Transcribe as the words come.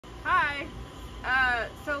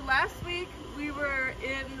So last week we were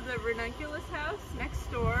in the ranunculus house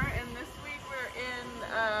next door, and this week we're in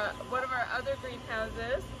one of our other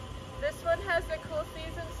greenhouses. This one has the cool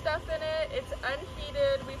season stuff in it. It's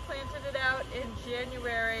unheated. We planted it out in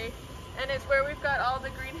January, and it's where we've got all the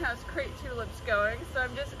greenhouse crate tulips going. So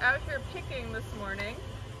I'm just out here picking this morning,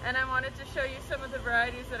 and I wanted to show you some of the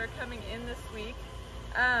varieties that are coming in this week.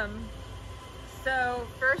 So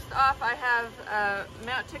first off, I have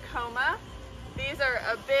Mount Tacoma. These are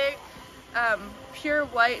a big pure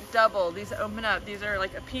white double. These open up. These are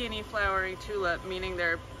like a peony flowering tulip, meaning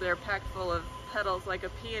they're packed full of petals like a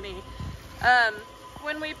peony.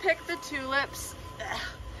 When we pick the tulips,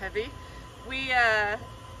 heavy,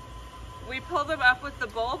 we pull them up with the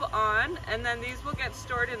bulb on, and then these will get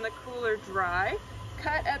stored in the cooler dry,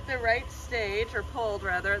 cut at the right stage, or pulled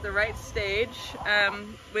rather at the right stage,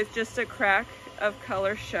 with just a crack of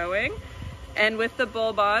color showing. And with the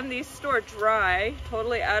bulb on, these store dry,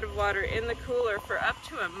 totally out of water, in the cooler for up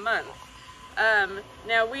to a month.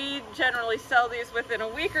 Now we generally sell these within a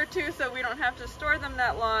week or two, so we don't have to store them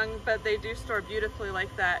that long, but they do store beautifully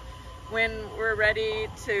like that. When we're ready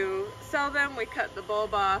to sell them, we cut the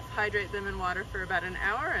bulb off, hydrate them in water for about an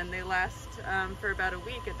hour, and they last for about a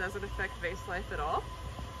week. It doesn't affect vase life at all.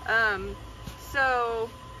 So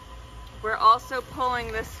we're also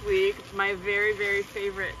pulling this week my very, very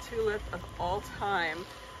favorite tulip of all time,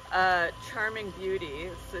 Charming Beauty.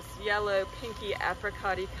 It's this yellow, pinky,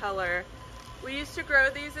 apricot-y color. We used to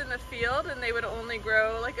grow these in the field, and they would only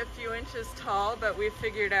grow like a few inches tall, but we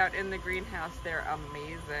figured out in the greenhouse they're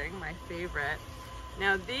amazing, my favorite.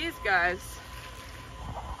 Now these guys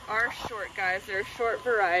are short guys. They're a short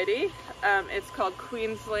variety. It's called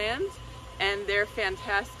Queensland, and they're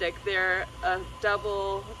fantastic. They're a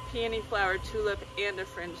double peony flower tulip and a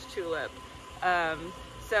fringe tulip.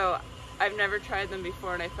 So I've never tried them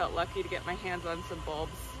before, and I felt lucky to get my hands on some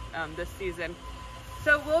bulbs this season.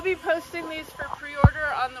 So we'll be posting these for pre-order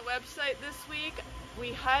on the website this week.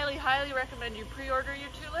 We highly, highly recommend you pre-order your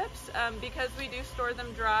tulips because we do store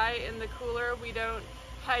them dry in the cooler. We don't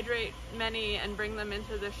hydrate many and bring them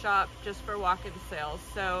into the shop just for walk-in sales.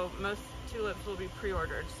 So most tulips will be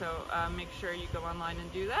pre-ordered, so make sure you go online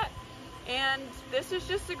and do that. And this is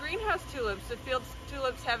just the greenhouse tulips. The field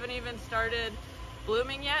tulips haven't even started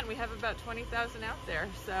blooming yet, and we have about 20,000 out there.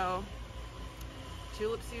 So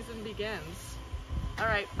tulip season begins. All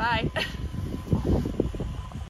right, bye.